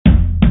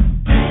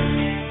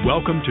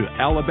Welcome to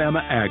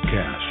Alabama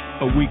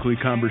AgCast, a weekly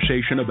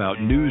conversation about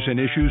news and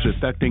issues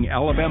affecting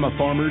Alabama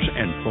farmers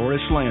and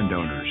forest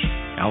landowners.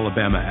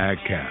 Alabama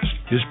AgCast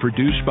is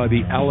produced by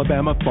the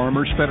Alabama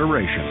Farmers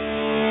Federation.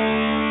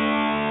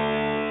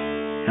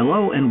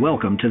 Hello and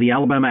welcome to the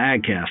Alabama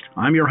AgCast.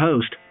 I'm your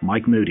host,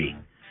 Mike Moody.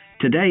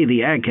 Today, the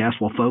AgCast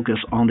will focus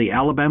on the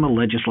Alabama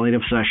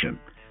legislative session.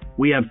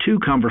 We have two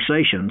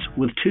conversations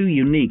with two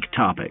unique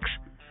topics.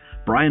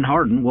 Brian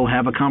Hardin will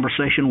have a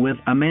conversation with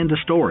Amanda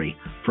Story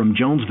from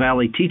Jones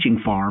Valley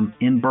Teaching Farm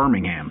in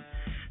Birmingham.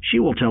 She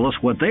will tell us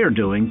what they are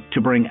doing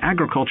to bring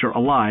agriculture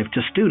alive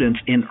to students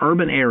in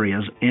urban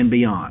areas and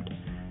beyond.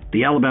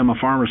 The Alabama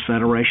Farmers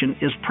Federation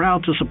is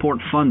proud to support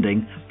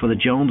funding for the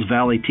Jones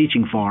Valley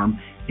Teaching Farm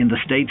in the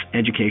state's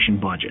education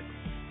budget.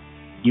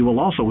 You will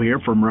also hear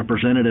from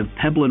Representative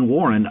Peblin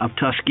Warren of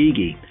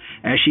Tuskegee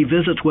as she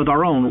visits with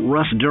our own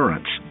Russ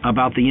Durrance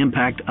about the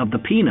impact of the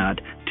peanut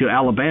to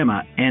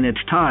Alabama and its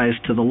ties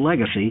to the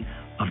legacy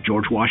of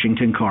George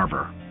Washington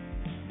Carver.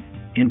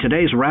 In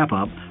today's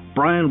wrap-up,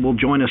 Brian will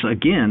join us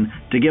again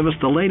to give us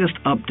the latest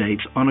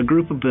updates on a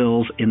group of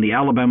bills in the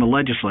Alabama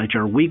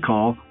legislature we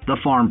call the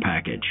Farm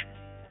Package.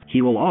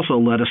 He will also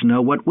let us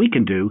know what we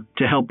can do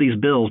to help these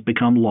bills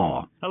become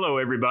law. Hello,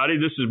 everybody.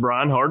 This is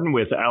Brian Hardin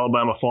with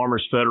Alabama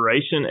Farmers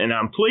Federation, and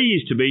I'm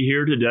pleased to be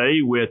here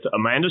today with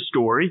Amanda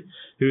Story,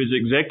 who is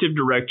Executive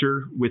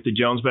Director with the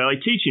Jones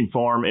Valley Teaching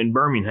Farm in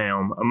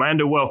Birmingham.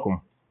 Amanda,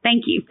 welcome.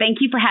 Thank you.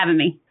 Thank you for having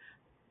me.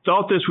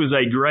 Thought this was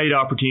a great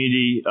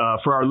opportunity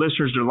for our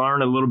listeners to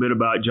learn a little bit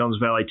about Jones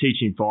Valley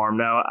Teaching Farm.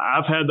 Now,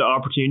 I've had the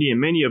opportunity,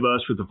 and many of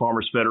us with the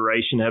Farmers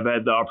Federation have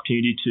had the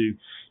opportunity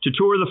to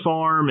tour the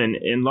farm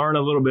and learn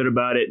a little bit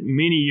about it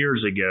many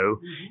years ago.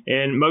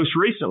 And most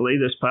recently,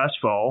 this past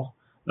fall,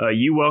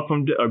 you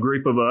welcomed a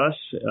group of us,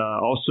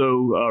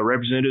 also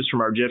representatives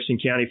from our Jefferson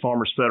County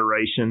Farmers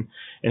Federation,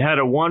 and had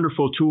a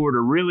wonderful tour to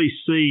really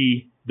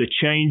see the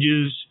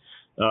changes,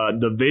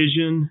 the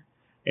vision,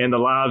 and the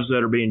lives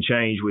that are being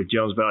changed with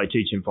Jones Valley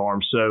Teaching Farm.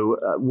 So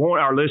want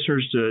our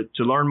listeners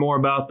to learn more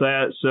about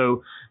that.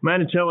 So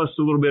Amanda, tell us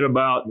a little bit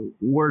about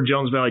where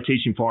Jones Valley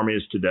Teaching Farm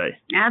is today.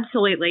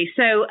 Absolutely.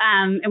 So,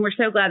 and we're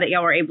so glad that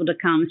y'all were able to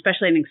come,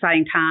 especially an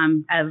exciting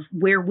time of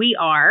where we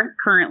are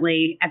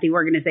currently at the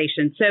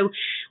organization. So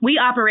we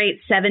operate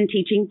 7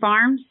 teaching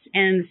farms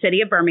in the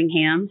city of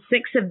Birmingham.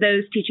 6 of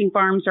those teaching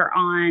farms are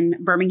on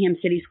Birmingham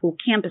City School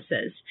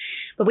campuses.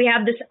 But we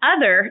have this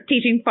other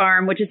teaching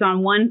farm, which is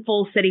on one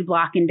full city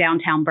block in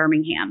downtown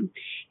Birmingham.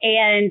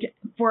 And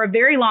for a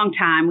very long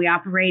time, we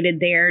operated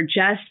there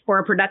just for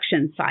a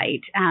production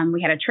site.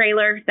 We had a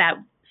trailer that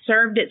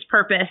served its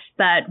purpose,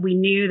 but we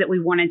knew that we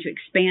wanted to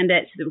expand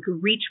it so that we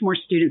could reach more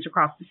students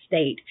across the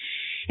state.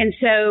 And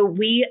so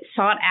we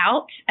sought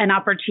out an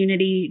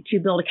opportunity to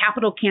build a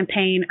capital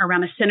campaign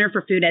around a Center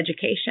for Food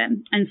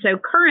Education. And so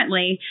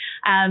currently,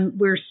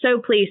 we're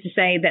so pleased to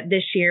say that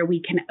this year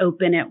we can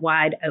open it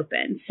wide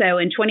open. So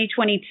in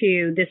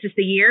 2022, this is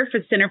the year for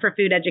the Center for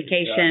Food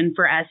Education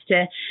for us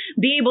to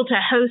be able to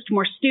host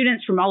more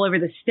students from all over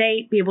the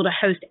state, be able to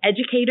host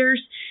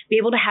educators, be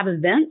able to have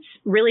events,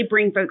 really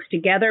bring folks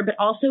together, but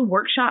also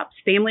workshops,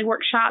 family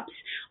workshops,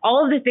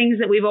 all of the things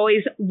that we've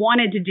always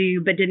wanted to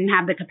do but didn't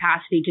have the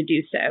capacity to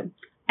do so.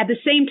 At the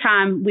same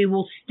time, we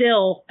will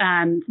still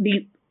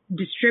be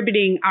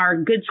distributing our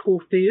Good School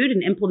Food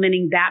and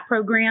implementing that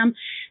program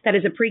that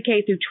is a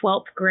pre-K through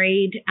 12th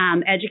grade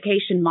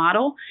education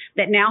model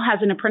that now has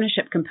an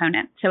apprenticeship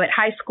component. So at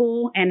high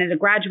school and at a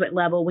graduate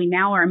level, we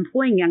now are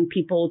employing young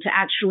people to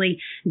actually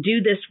do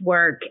this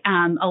work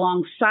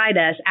alongside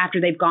us after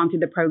they've gone through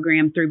the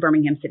program through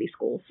Birmingham City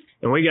Schools.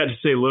 And we got to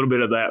see a little bit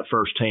of that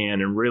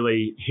firsthand and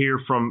really hear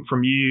from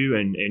you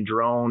and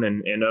Jerome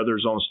and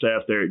others on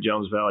staff there at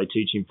Jones Valley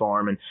Teaching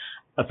Farm. And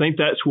I think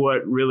that's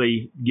what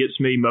really gets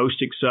me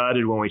most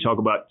excited when we talk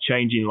about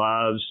changing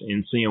lives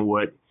and seeing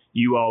what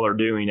you all are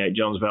doing at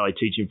Jones Valley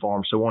Teaching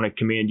Farm. So I want to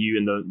commend you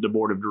and the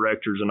board of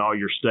directors and all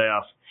your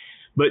staff.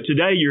 But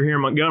today you're here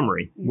in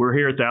Montgomery. We're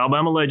here at the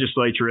Alabama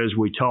legislature as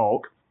we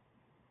talk.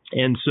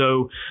 And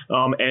so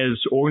as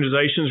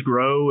organizations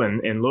grow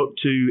and look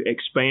to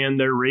expand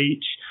their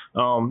reach,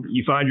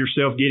 you find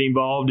yourself getting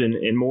involved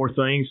in more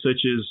things such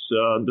as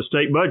the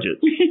state budget.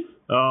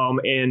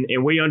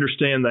 And we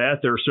understand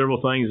that there are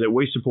several things that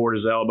we support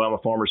as Alabama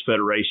Farmers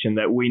Federation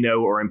that we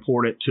know are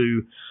important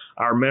to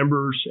our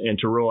members and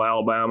to rural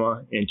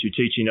Alabama and to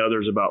teaching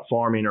others about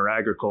farming or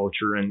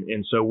agriculture.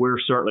 And so we're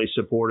certainly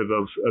supportive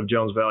of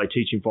Jones Valley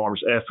Teaching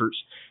Farm's efforts.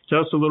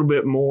 Tell us a little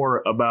bit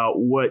more about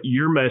what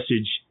your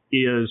message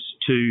is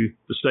to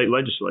the state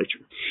legislature.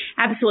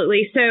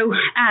 Absolutely. So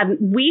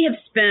we have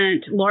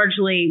spent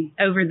largely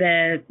over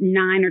the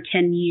 9 or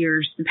 10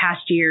 years, the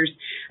past years,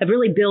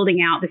 really building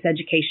out this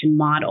education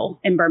model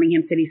in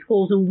Birmingham City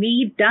Schools. And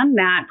we've done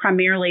that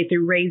primarily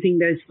through raising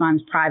those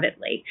funds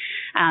privately.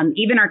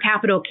 Even our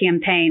capital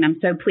campaign, I'm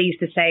so pleased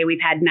to say we've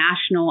had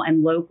national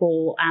and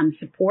local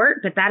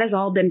support, but that has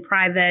all been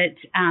private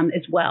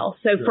as well.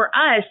 So for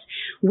us,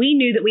 we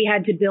knew that we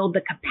had to build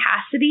the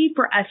capacity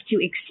for us to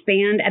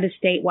expand at a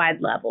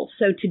statewide level.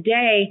 So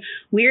today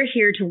we're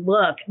here to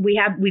look. We've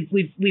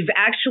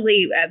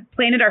actually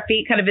planted our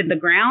feet kind of in the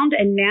ground,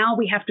 and now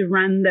we have to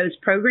run those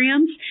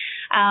programs.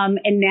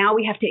 And now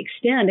we have to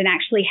extend and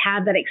actually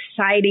have that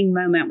exciting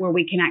moment where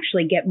we can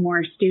actually get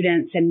more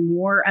students and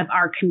more of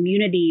our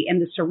community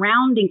and the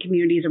surrounding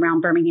communities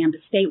around Birmingham, but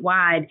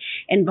statewide,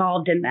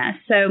 involved in this.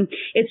 So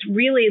it's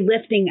really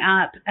lifting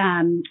up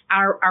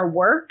our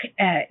work,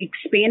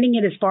 expanding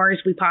it as far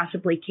as we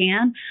possibly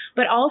can,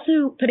 but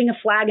also putting a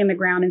flag in the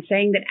ground and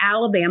saying that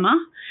Alabama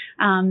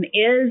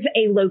is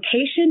a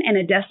location and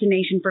a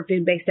destination for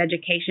food-based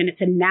education.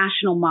 It's a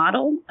national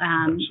model,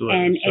 and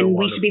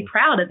we should be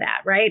proud of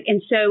that, right?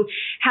 And so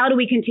how do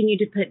we continue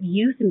to put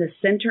youth in the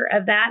center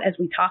of that as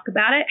we talk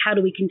about it? How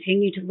do we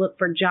continue to look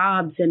for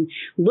jobs and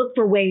look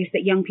for ways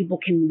that young people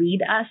can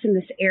lead us in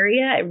this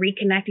area,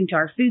 reconnecting to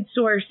our food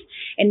source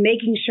and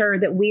making sure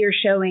that we are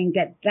showing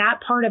that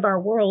that part of our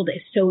world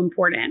is so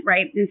important,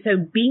 right? And so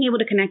being able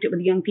to connect it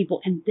with young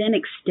people and then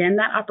extend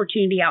that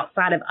opportunity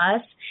outside of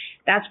us,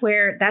 that's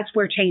where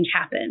change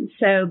happens.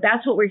 So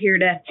that's what we're here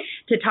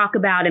to talk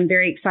about, and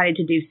very excited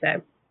to do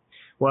so.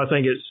 Well, I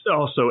think it's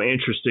also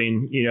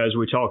interesting, as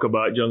we talk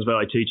about Jones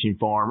Valley Teaching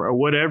Farm or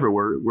whatever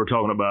we're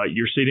talking about,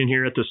 you're sitting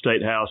here at the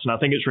State House. And I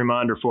think it's a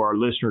reminder for our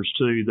listeners,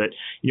 too, that,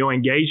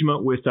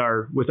 engagement with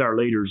our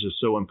leaders is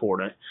so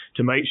important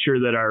to make sure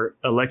that our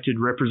elected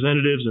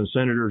representatives and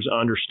senators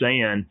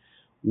understand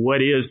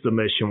what is the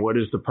mission, what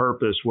is the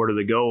purpose, what are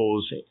the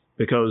goals,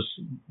 because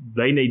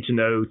they need to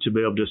know to be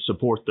able to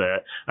support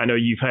that. I know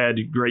you've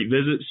had great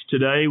visits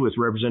today with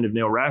Representative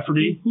Neil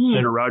Rafferty,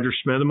 Senator Roger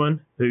Smitherman,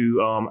 who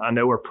I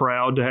know are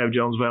proud to have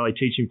Jones Valley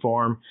Teaching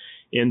Farm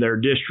in their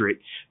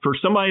district. For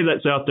somebody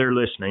that's out there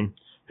listening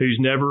who's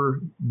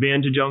never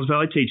been to Jones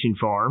Valley Teaching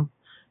Farm,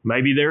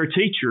 maybe they're a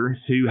teacher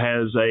who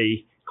has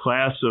a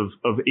class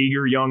of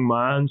eager young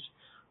minds,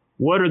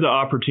 what are the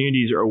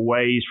opportunities or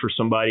ways for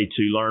somebody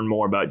to learn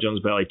more about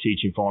Jones Valley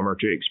Teaching Farm or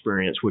to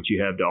experience what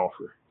you have to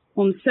offer?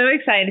 Well, I'm so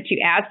excited that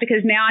you asked,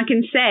 because now I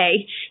can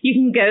say you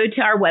can go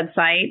to our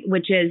website,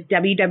 which is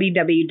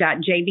www.jvtf.org.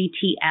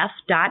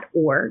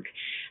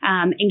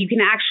 And you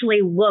can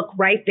actually look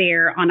right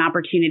there on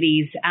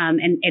opportunities and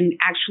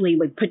actually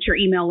put your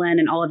email in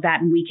and all of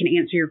that, and we can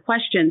answer your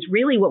questions.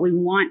 Really what we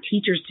want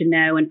teachers to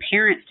know and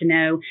parents to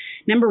know,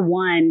 number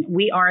one,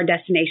 we are a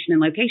destination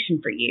and location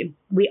for you.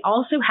 We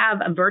also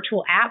have a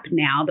virtual app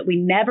now that we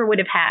never would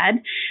have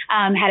had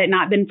it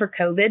not been for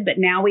COVID, but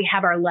now we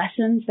have our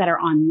lessons that are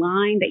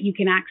online that you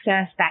can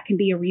access. That can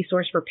be a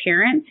resource for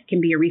parents, it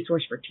can be a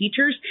resource for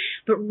teachers,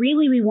 but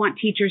really we want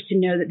teachers to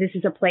know that this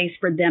is a place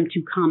for them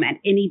to come at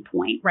any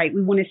point, right?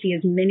 We want to see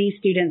as many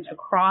students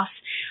across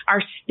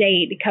our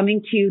state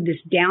coming to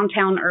this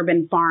downtown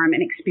urban farm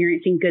and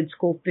experiencing good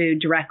school food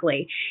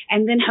directly,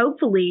 and then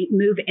hopefully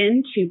move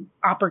into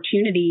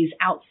opportunities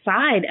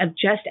outside of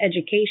just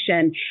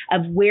education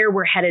of where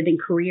we're headed in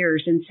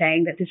careers, and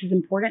saying that this is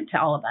important to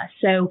all of us.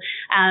 So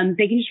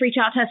they can just reach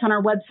out to us on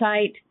our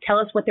website, tell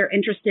us what they're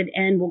interested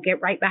in. We'll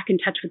get right back in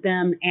touch with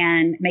them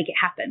and make it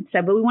happen.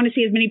 So, but we want to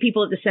see as many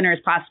people at the center as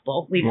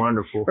possible.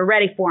 Wonderful. We're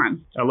ready for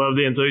them. I love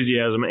the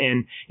enthusiasm.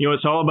 And,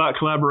 it's all about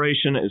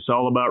collaboration. It's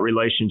all about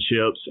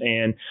relationships.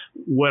 And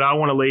what I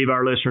want to leave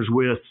our listeners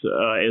with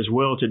as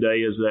well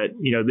today is that,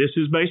 this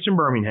is based in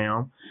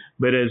Birmingham,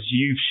 but as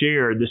you've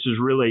shared, this is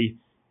really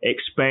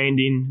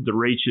expanding the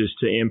reaches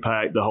to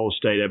impact the whole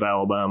state of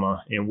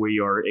Alabama. And we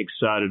are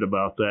excited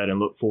about that and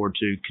look forward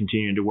to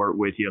continuing to work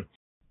with you.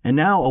 And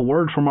now a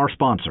word from our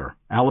sponsor,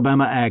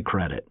 Alabama Ag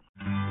Credit.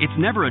 It's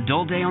never a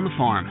dull day on the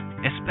farm,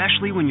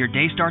 especially when your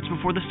day starts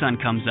before the sun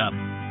comes up.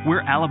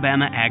 We're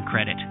Alabama Ag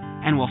Credit,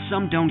 and while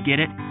some don't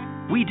get it,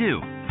 we do.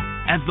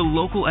 As the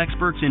local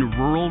experts in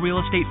rural real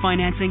estate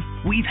financing,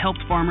 we've helped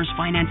farmers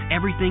finance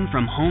everything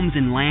from homes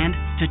and land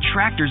to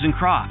tractors and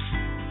crops.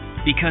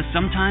 Because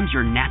sometimes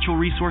your natural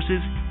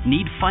resources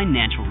need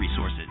financial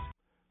resources.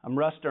 I'm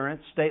Russ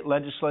Durrance, State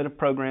Legislative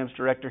Programs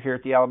Director here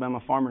at the Alabama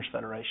Farmers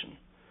Federation.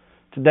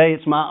 Today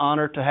it's my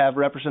honor to have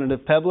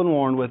Representative Pebblin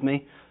Warren with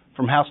me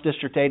from House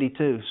District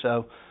 82.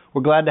 So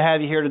we're glad to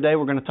have you here today.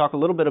 We're going to talk a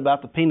little bit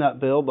about the peanut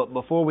bill, but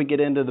before we get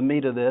into the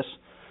meat of this,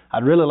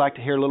 I'd really like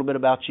to hear a little bit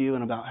about you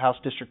and about House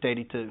District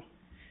 82.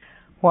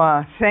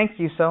 Well, thank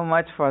you so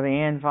much for the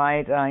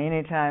invite.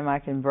 Anytime I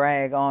can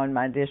brag on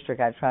my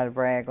district, I try to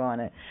brag on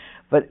it.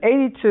 But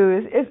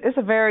 82 is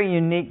a very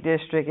unique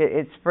district.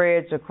 It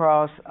spreads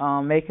across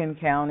Macon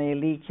County,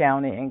 Lee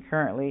County, and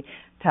currently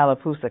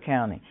Tallapoosa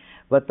County.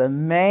 But the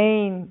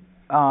main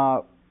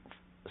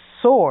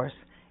source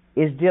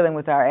is dealing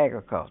with our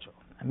agriculture.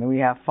 I mean, we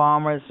have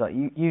farmers, so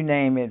you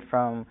name it,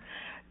 from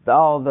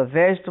all the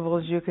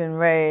vegetables you can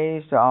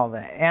raise to all the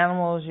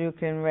animals you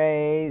can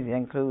raise,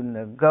 including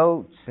the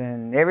goats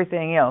and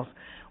everything else.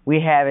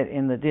 we have it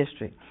in the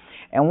district.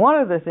 And one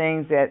of the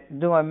things that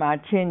during my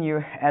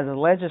tenure as a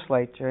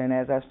legislator and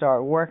as I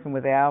started working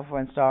with Alpha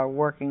and started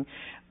working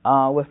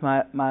with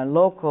my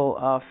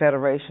local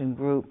federation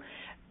group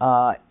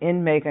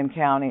in Macon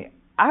County,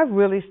 I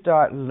really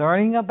started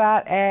learning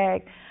about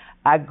ag.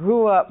 I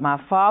grew up, my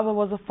father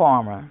was a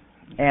farmer,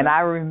 and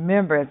I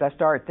remember as I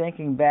started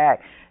thinking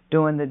back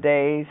during the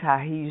days how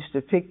he used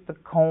to pick the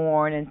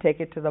corn and take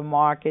it to the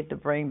market to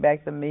bring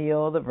back the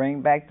meal, to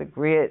bring back the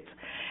grits,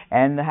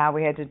 and how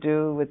we had to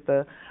do with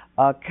the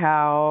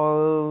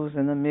cows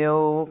and the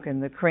milk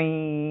and the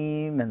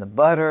cream and the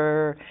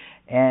butter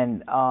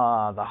and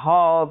the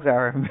hogs. I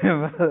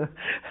remember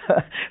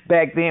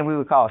back then we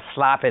would call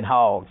slopping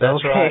hogs.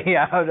 That's right.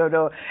 I don't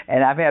know.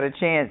 And I've had a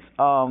chance.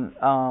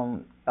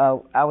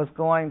 I was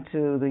going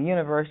to the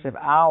University of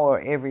Iowa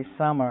every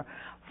summer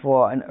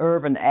for an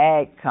urban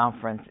ag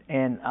conference,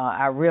 and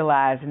I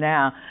realize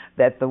now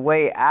that the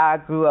way I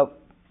grew up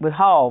with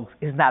hogs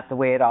is not the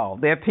way at all.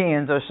 Their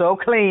pens are so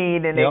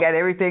clean, and they got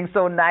everything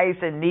so nice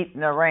and neat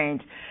and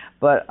arranged.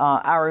 But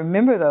I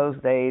remember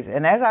those days,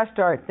 and as I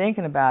started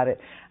thinking about it,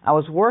 I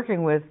was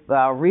working with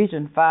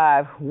Region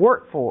 5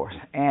 workforce,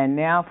 and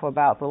now for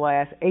about the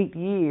last 8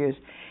 years,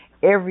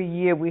 every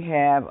year we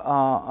have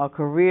a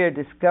career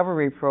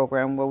discovery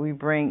program where we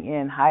bring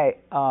in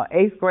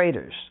 8th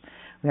graders.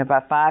 We have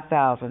about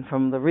 5,000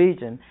 from the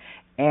region,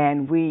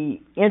 and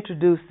we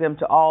introduce them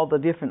to all the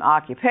different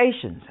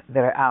occupations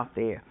that are out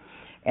there.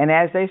 And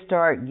as they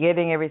start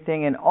getting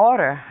everything in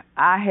order,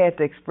 I had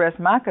to express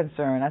my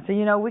concern. I said,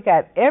 we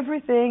got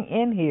everything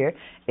in here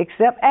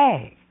except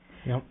ag.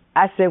 Yep.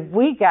 I said,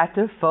 we got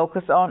to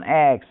focus on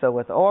ag. So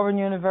with Auburn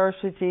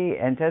University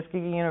and Tuskegee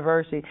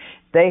University,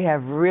 they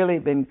have really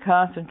been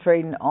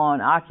concentrating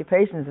on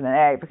occupations in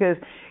ag because,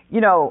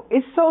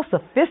 it's so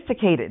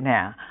sophisticated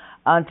now.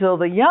 Until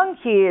the young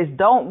kids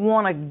don't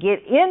want to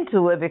get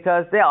into it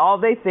because all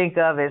they think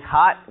of is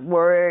hot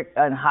work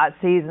and hot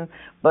season.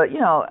 But,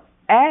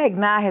 ag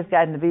now has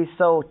gotten to be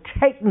so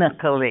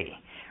technically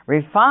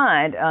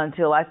refined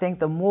until I think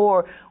the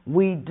more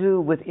we do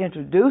with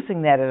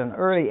introducing that at an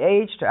early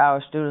age to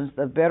our students,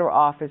 the better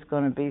off it's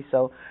going to be.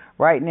 So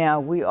right now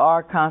we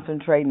are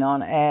concentrating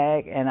on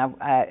ag, and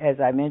as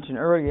I mentioned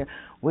earlier,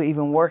 we're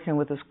even working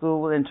with the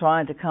school and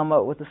trying to come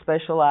up with a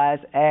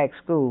specialized ag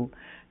school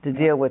to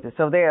deal with it.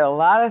 So there are a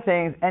lot of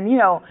things, and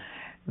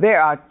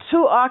there are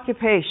two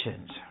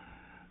occupations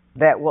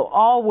that will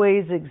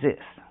always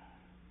exist.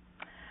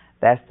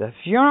 That's the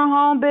funeral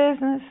home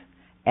business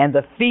and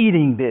the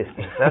feeding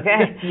business,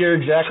 okay? You're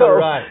exactly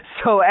right.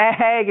 So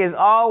ag is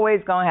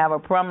always going to have a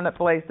prominent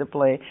place to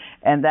play,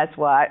 and that's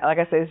why, like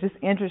I said, it's just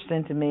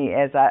interesting to me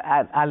as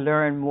I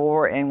learn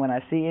more, and when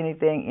I see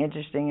anything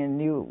interesting and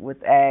new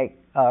with ag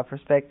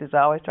perspectives, I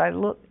always try to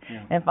look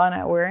and find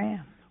out where I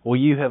am. Well,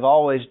 you have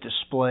always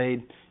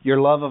displayed your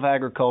love of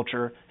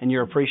agriculture and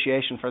your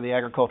appreciation for the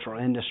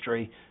agricultural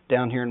industry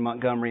down here in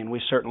Montgomery, and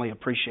we certainly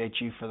appreciate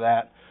you for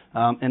that.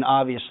 And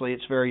obviously,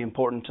 it's very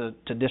important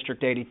to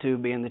District 82,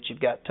 being that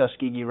you've got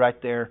Tuskegee right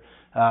there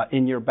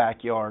in your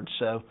backyard.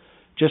 So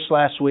just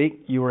last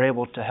week, you were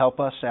able to help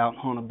us out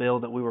on a bill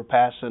that we were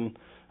passing,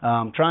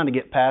 trying to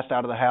get passed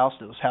out of the House.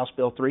 It was House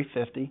Bill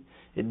 350.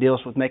 It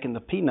deals with making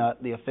the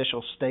peanut the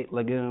official state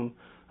legume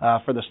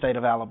for the state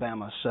of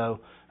Alabama. So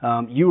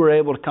you were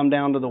able to come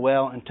down to the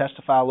well and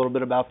testify a little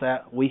bit about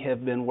that. We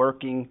have been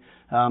working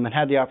and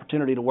had the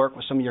opportunity to work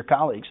with some of your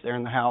colleagues there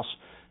in the House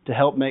to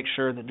help make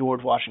sure that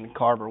George Washington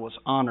Carver was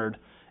honored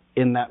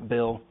in that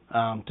bill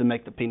to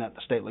make the peanut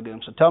the state legume.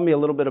 So tell me a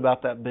little bit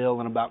about that bill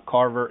and about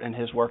Carver and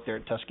his work there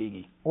at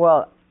Tuskegee.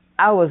 Well,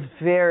 I was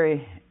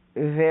very,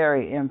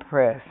 very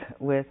impressed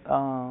with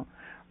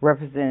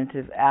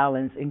Representative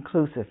Allen's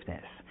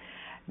inclusiveness.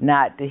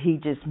 Not that he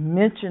just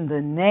mentioned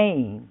the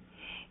name,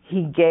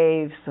 he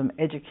gave some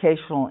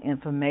educational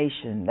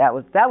information. That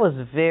was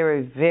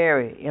very,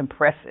 very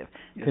impressive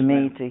to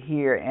me to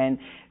hear. And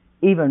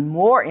even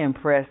more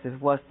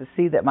impressive was to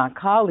see that my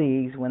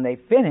colleagues, when they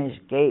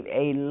finished, gave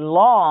a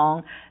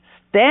long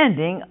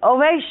standing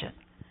ovation.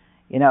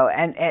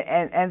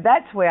 And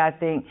that's where I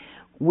think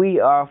we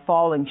are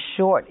falling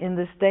short in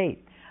the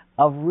state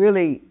of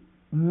really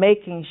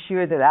making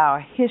sure that our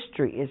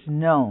history is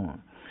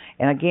known.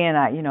 And again,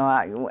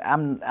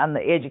 I'm the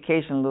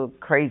education little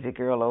crazy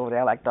girl over there.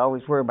 I like to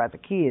always worry about the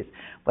kids.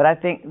 But I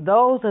think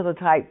those are the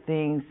type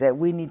things that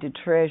we need to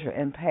treasure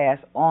and pass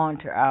on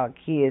to our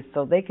kids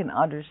so they can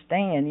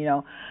understand,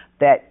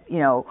 that,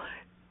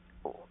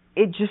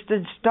 it just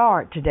didn't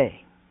start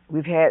today.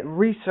 We've had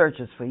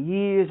researchers for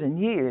years and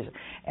years.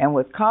 And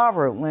with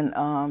Carver, when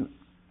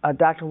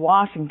Dr.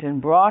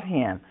 Washington brought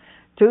him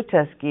to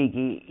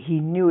Tuskegee,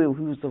 he knew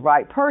he was the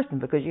right person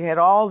because you had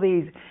all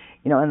these,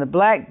 in the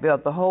Black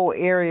Belt, the whole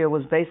area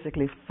was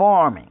basically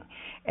farming.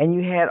 And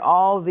you had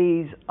all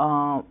these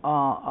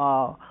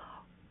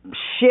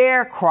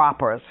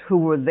sharecroppers who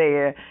were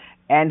there,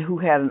 and who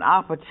had an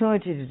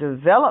opportunity to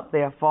develop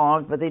their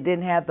farms, but they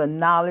didn't have the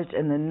knowledge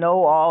and the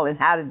know-all and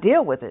how to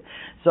deal with it.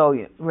 So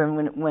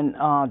when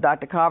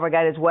Dr. Carver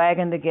got his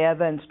wagon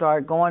together and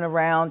started going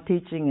around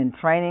teaching and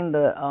training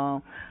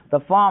the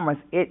farmers,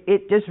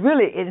 it just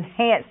really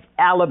enhanced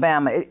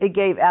Alabama. It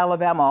gave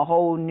Alabama a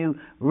whole new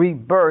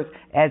rebirth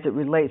as it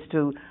relates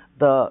to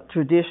the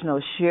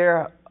traditional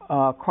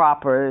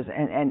sharecroppers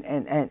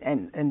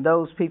and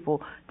those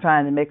people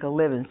trying to make a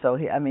living. So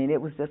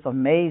it was just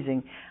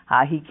amazing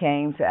how he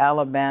came to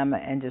Alabama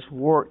and just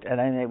worked.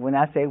 And when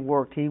I say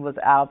worked, he was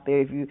out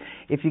there.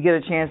 If you get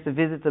a chance to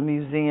visit the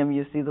museum,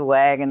 you see the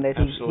wagon that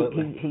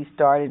he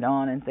started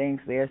on and things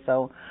there.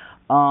 So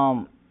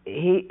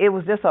it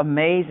was just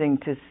amazing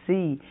to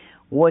see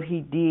what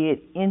he did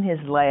in his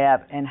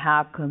lab and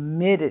how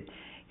committed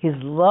his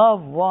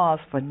love was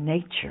for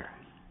nature.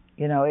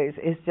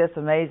 It's just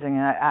amazing.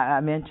 And I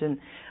mentioned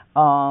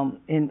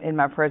in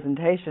my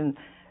presentation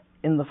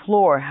in the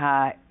floor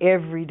how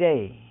every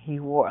day he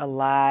wore a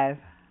live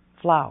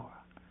flower.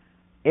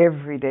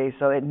 Every day.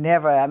 So it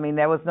never,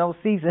 there was no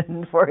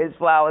season for his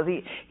flowers.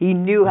 He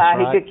knew how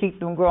he could keep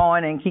them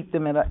growing and keep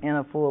them in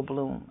a full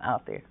bloom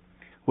out there.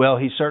 Well,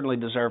 he certainly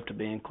deserved to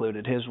be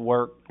included. His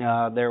work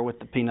there with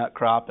the peanut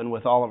crop and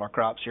with all of our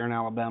crops here in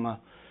Alabama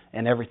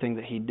and everything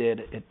that he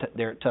did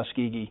there at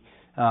Tuskegee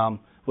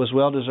was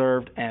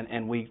well-deserved,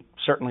 and we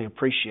certainly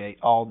appreciate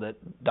all that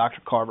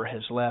Dr. Carver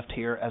has left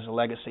here as a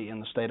legacy in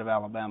the state of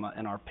Alabama,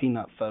 and our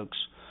peanut folks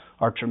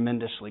are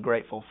tremendously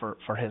grateful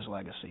for his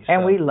legacy.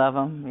 And we love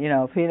him.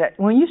 Peanut,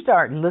 when you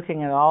start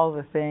looking at all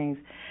the things,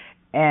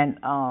 and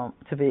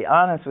to be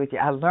honest with you,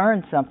 I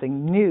learned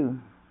something new.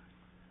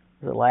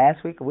 Was it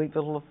last week, a week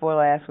before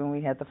last, when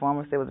we had the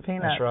Farmers Day with the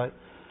peanuts? That's right.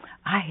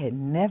 I had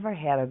never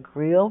had a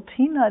grilled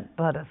peanut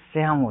butter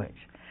sandwich.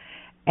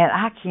 And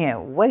I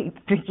can't wait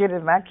to get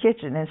in my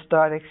kitchen and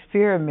start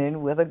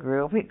experimenting with a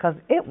grilled peanut, because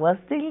it was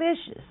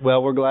delicious.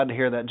 Well, we're glad to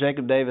hear that.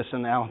 Jacob Davis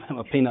and the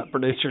Alabama Peanut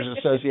Producers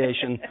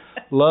Association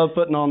love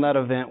putting on that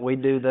event. We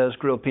do those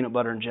grilled peanut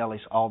butter and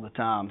jellies all the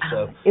time.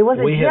 So it was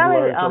a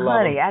jelly or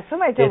honey?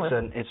 Somebody told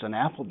me. It's an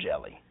apple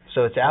jelly.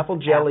 So it's apple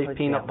jelly,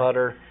 peanut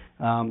butter.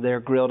 They're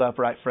grilled up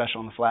right fresh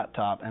on the flat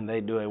top, and they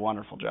do a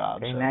wonderful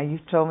job. Okay, now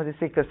you've told me to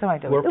see, because somebody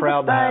told me we're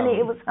proud to have them.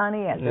 It was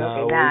honey. I said,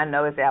 now I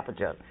know it's apple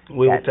jelly.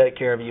 We will take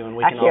care of you, and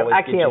we can always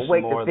get you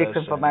some more of those. I can't wait to fix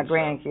them for my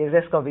grandkids.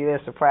 That's going to be their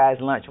surprise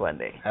lunch one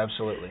day.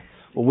 Absolutely.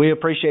 Well, we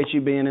appreciate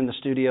you being in the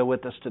studio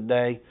with us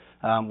today.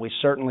 We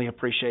certainly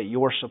appreciate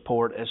your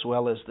support, as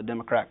well as the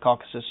Democrat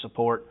caucus's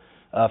support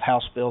of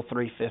House Bill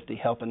 350,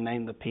 helping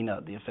name the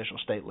peanut the official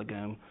state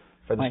legume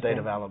for the state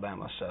of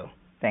Alabama. So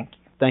thank you.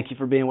 Thank you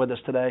for being with us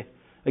today.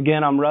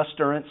 Again, I'm Russ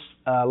Durrance,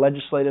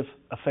 Legislative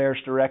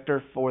Affairs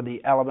Director for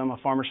the Alabama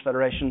Farmers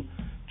Federation,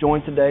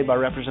 joined today by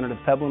Representative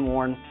Peblin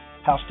Warren,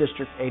 House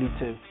District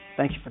 82.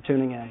 Thank you for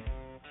tuning in.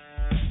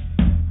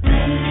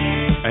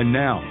 And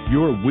now,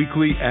 your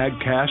weekly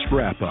AgCast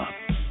wrap-up.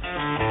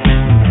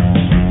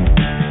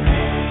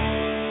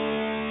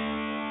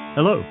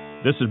 Hello,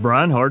 this is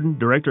Brian Harden,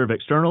 Director of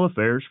External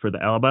Affairs for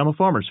the Alabama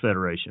Farmers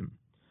Federation.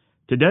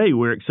 Today,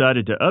 we're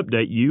excited to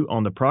update you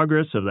on the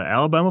progress of the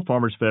Alabama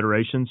Farmers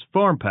Federation's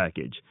Farm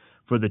Package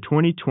for the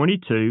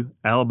 2022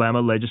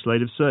 Alabama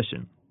legislative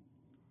session.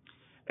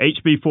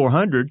 HB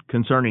 400,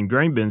 concerning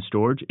grain bin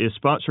storage, is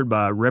sponsored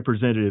by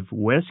Representative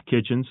Wes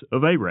Kitchens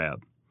of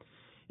ARAB.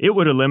 It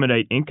would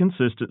eliminate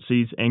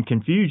inconsistencies and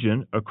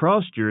confusion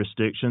across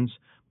jurisdictions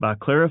by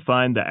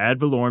clarifying the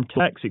ad valorem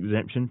tax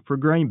exemption for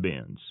grain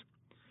bins.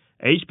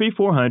 HB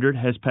 400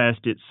 has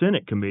passed its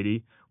Senate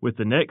committee, with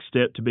the next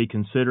step to be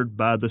considered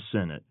by the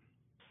Senate.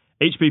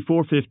 HB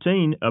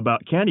 415,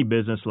 about county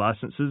business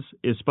licenses,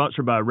 is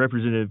sponsored by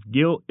Representative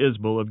Gil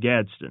Isbell of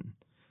Gadsden.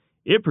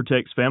 It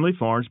protects family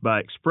farms by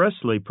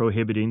expressly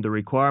prohibiting the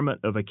requirement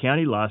of a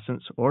county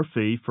license or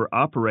fee for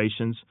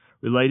operations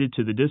related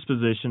to the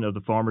disposition of the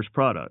farmer's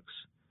products.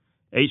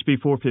 HB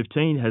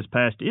 415 has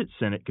passed its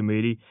Senate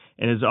committee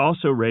and is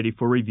also ready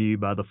for review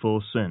by the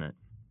full Senate.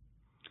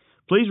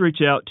 Please reach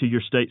out to your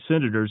state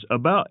senators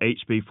about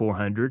HB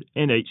 400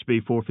 and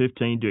HB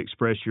 415 to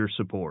express your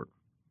support.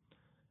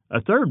 A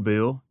third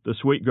bill, the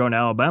Sweet Grown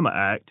Alabama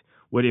Act,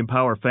 would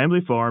empower family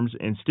farms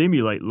and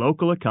stimulate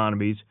local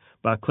economies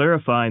by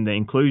clarifying the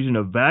inclusion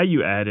of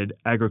value-added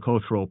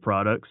agricultural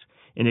products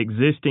in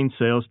existing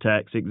sales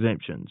tax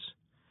exemptions.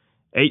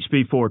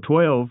 HB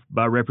 412,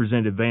 by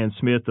Representative Van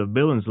Smith of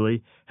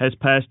Billingsley, has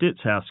passed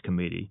its House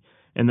committee,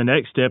 and the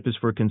next step is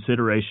for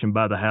consideration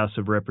by the House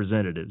of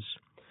Representatives.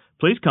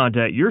 Please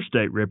contact your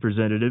state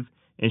representative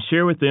and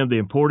share with them the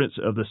importance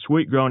of the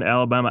Sweet Grown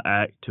Alabama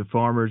Act to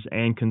farmers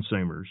and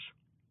consumers.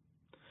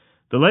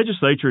 The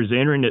legislature is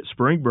entering its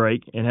spring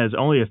break and has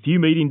only a few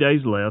meeting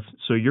days left,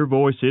 so your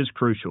voice is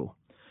crucial.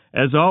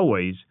 As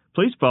always,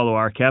 please follow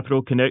our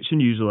Capitol Connection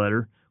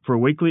newsletter for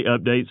weekly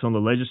updates on the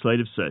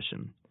legislative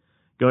session.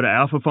 Go to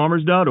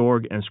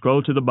alphafarmers.org and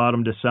scroll to the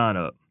bottom to sign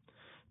up.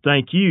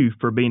 Thank you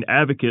for being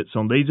advocates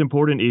on these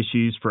important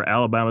issues for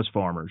Alabama's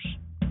farmers.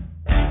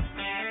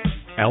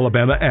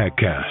 Alabama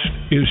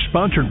AgCast is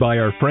sponsored by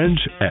our friends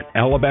at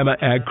Alabama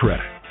Ag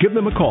Credit. Give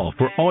them a call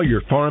for all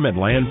your farm and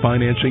land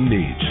financing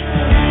needs.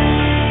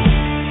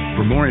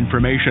 For more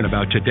information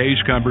about today's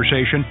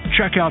conversation,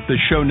 check out the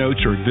show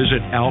notes or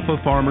visit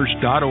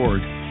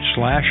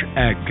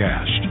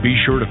alphafarmers.org/agcast. Be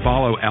sure to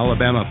follow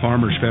Alabama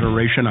Farmers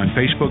Federation on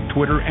Facebook,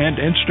 Twitter, and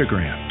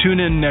Instagram.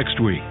 Tune in next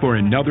week for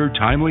another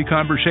timely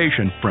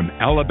conversation from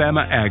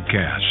Alabama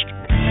AgCast.